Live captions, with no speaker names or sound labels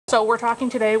So we're talking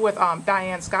today with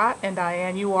Diane Scott, and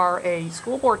Diane, you are a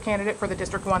school board candidate for the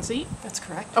District 1 seat. That's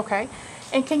correct. Okay.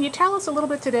 And can you tell us a little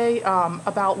bit today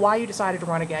about why you decided to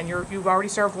run again? You've already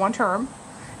served one term,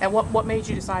 and what made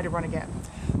you decide to run again?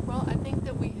 Well, I think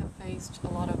that we have faced a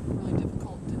lot of really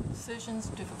difficult decisions,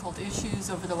 difficult issues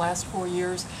over the last 4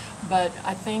 years, but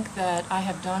I think that I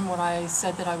have done what I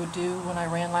said that I would do when I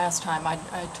ran last time. I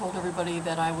told everybody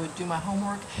that I would do my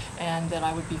homework and that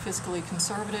I would be fiscally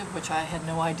conservative, which I had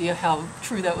no idea how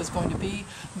true that was going to be,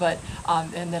 but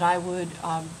and that I would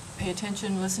pay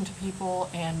attention, listen to people,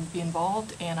 and be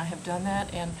involved, and I have done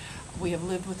that, and we have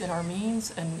lived within our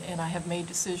means, and I have made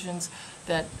decisions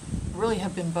that really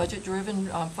have been budget driven,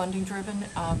 funding driven,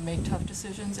 made tough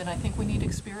decisions, and I think we need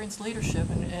experienced leadership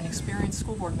and experienced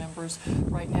school board members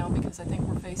right now, because I think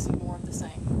we're facing more of the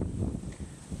same.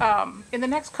 In the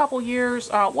next couple years,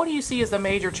 what do you see as the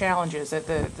major challenges that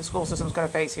the school system is going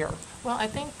to face here? Well, I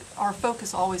think our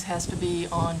focus always has to be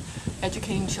on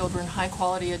educating children, high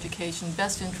quality education,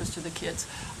 best interest of the kids.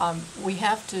 We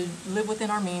have to live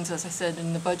within our means, as I said,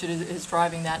 and the budget is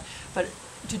driving that. But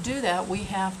to do that, we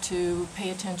have to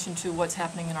pay attention to what's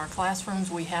happening in our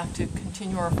classrooms. We have to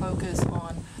continue our focus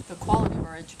on the quality of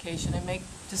our education and make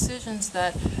decisions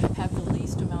that have the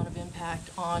least amount of impact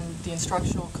on the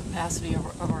instructional capacity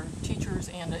of our teachers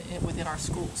and within our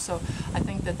schools. So I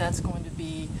think that that's going to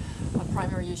be a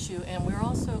primary issue. And we're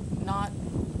also not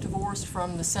divorced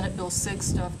from the Senate Bill 6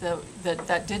 stuff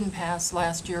that didn't pass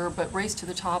last year, but Race to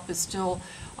the Top is still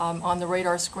on the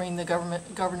radar screen. The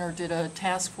governor did a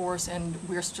task force, and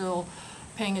we're still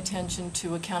paying attention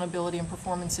to accountability and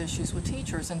performance issues with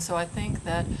teachers. And so I think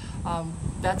that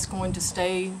that's going to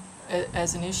stay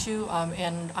as an issue,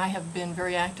 and I have been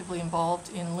very actively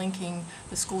involved in linking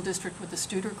the school district with the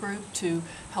Studer Group to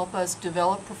help us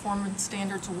develop performance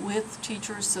standards with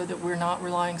teachers so that we're not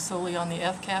relying solely on the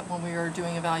FCAT when we are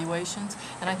doing evaluations.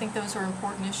 And I think those are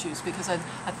important issues, because I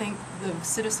think the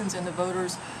citizens and the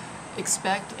voters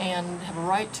expect and have a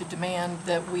right to demand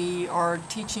that we are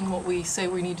teaching what we say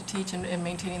we need to teach and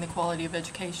maintaining the quality of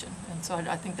education. And so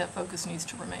I think that focus needs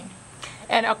to remain.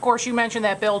 And of course, you mentioned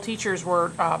that bill. Teachers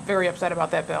were very upset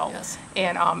about that bill. Yes.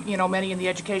 And you know, many in the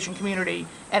education community.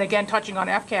 And again, touching on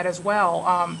FCAT as well.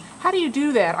 How do you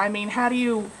do that? I mean, how do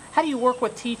you work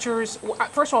with teachers?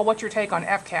 First of all, what's your take on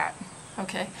FCAT?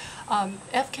 Okay,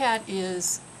 FCAT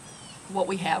is what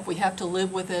we have. We have to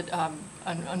live with it.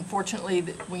 Unfortunately,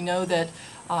 we know that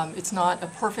it's not a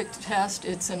perfect test.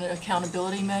 It's an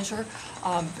accountability measure,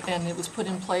 and it was put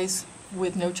in place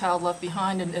with No Child Left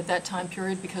Behind at that time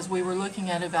period, because we were looking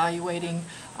at evaluating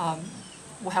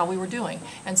how we were doing.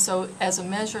 And so as a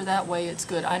measure that way, it's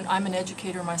good. I'm an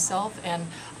educator myself, and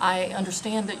I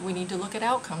understand that we need to look at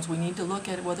outcomes. We need to look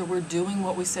at whether we're doing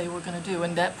what we say we're going to do,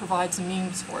 and that provides a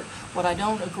means for it. What I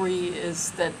don't agree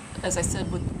is that, as I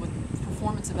said, with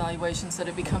performance evaluations, that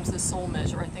it becomes the sole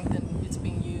measure. I think that it's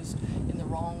being used in the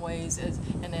wrong ways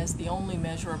as the only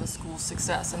measure of a school's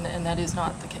success, and that is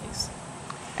not the case.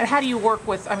 And how do you work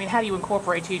with, I mean, how do you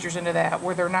incorporate teachers into that,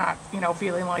 where they're not, you know,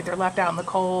 feeling like they're left out in the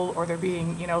cold, or they're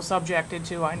being, you know, subjected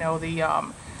to, I know the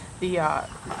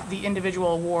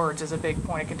individual awards is a big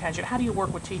point of contention. How do you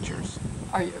work with teachers?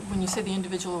 When you say the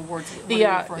individual awards, what are you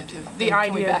referring to? The idea.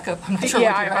 Can we back up? I'm not sure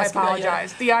yeah, what you're I asking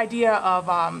apologize. about, The idea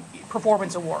of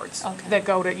performance awards that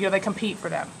go to, you know, they compete for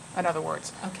them, in other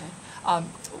words. Okay.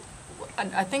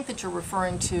 I think that you're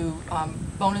referring to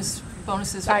bonuses,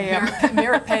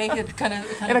 merit pay, kind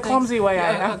of in a clumsy way.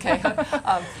 Yeah, okay.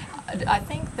 I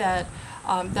think that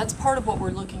that's part of what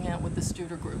we're looking at with the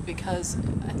Studer Group, because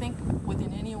I think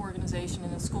within any organization,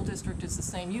 in a school district, it's the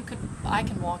same. I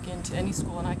can walk into any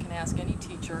school and I can ask any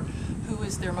teacher who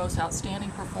is their most outstanding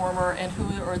performer and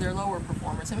who are their lower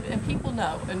performers, and people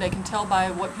know, and they can tell by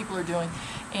what people are doing.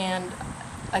 And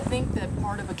I think that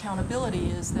part of accountability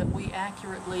is that we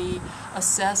accurately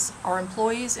assess our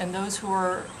employees, and those who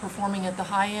are performing at the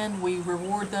high end, we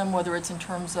reward them, whether it's in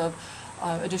terms of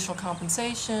additional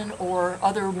compensation or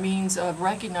other means of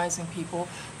recognizing people,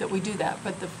 that we do that.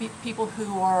 But the people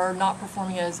who are not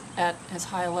performing at as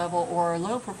high a level or are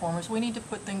low performers, we need to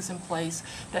put things in place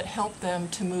that help them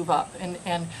to move up.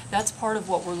 And that's part of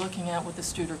what we're looking at with the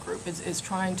Studer Group, is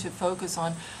trying to focus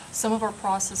on some of our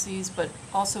processes, but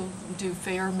also do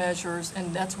fair measures,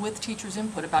 and that's with teachers'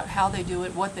 input about how they do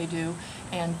it, what they do,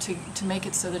 and to make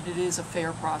it so that it is a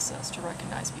fair process to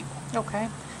recognize people. Okay.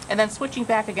 And then switching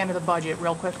back again to the budget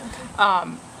real quick.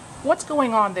 Okay. What's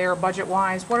going on there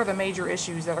budget-wise? What are the major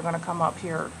issues that are going to come up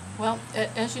here? Well,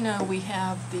 as you know, we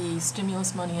have the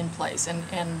stimulus money in place,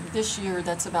 and this year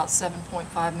that's about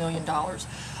 $7.5 million.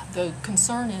 The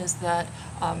concern is that,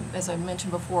 as I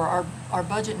mentioned before, our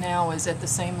budget now is at the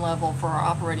same level for our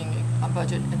operating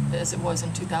budget as it was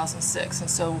in 2006. And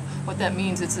so what that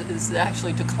means is it's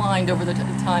actually declined over the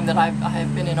time that I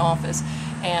have been in office.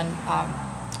 And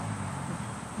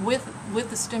with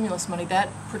the stimulus money, that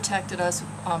protected us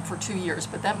for 2 years,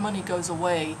 but that money goes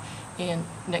away in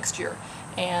next year.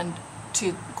 And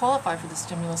to qualify for the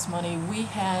stimulus money,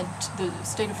 the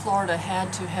state of Florida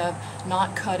had to have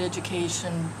not cut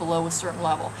education below a certain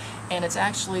level. And it's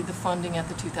actually the funding at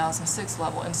the 2006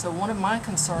 level. And so one of my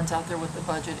concerns out there with the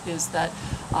budget is that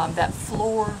that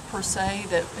floor, per se,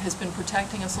 that has been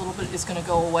protecting us a little bit is going to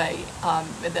go away.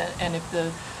 And if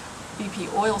the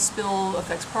BP oil spill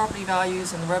affects property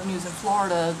values and the revenues in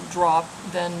Florida drop,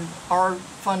 then our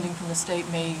funding from the state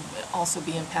may also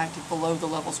be impacted below the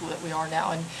levels that we are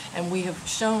now. And we have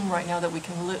shown right now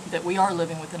that we are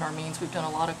living within our means. We've done a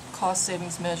lot of cost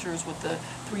savings measures with the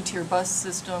three-tier bus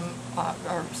system,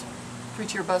 or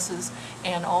three-tier buses,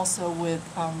 and also with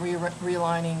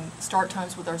realigning start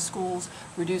times with our schools,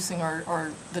 reducing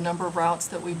the number of routes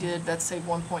that we did. That saved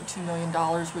 $1.2 million.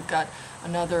 We've got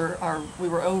another, our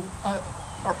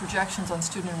projections on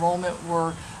student enrollment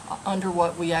were under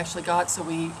what we actually got, so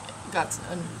we got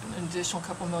an additional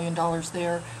couple $1 million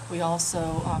there. We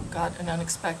also got an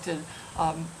unexpected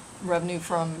revenue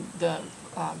from the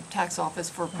tax office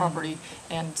for property,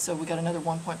 and so we got another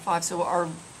 1.5. So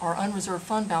our unreserved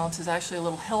fund balance is actually a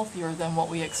little healthier than what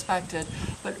we expected,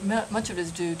 but much of it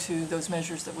is due to those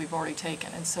measures that we've already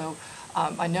taken. And so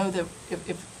I know that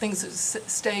if things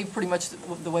stay pretty much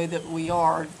the way that we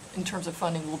are in terms of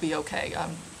funding, we'll be okay.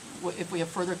 If we have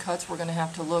further cuts, we're going to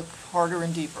have to look harder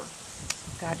and deeper.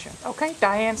 Gotcha. Okay,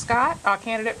 Diane Scott,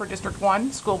 candidate for District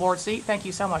 1 school board seat. Thank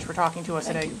you so much for talking to us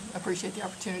today. Thank you. I appreciate the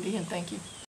opportunity, and thank you.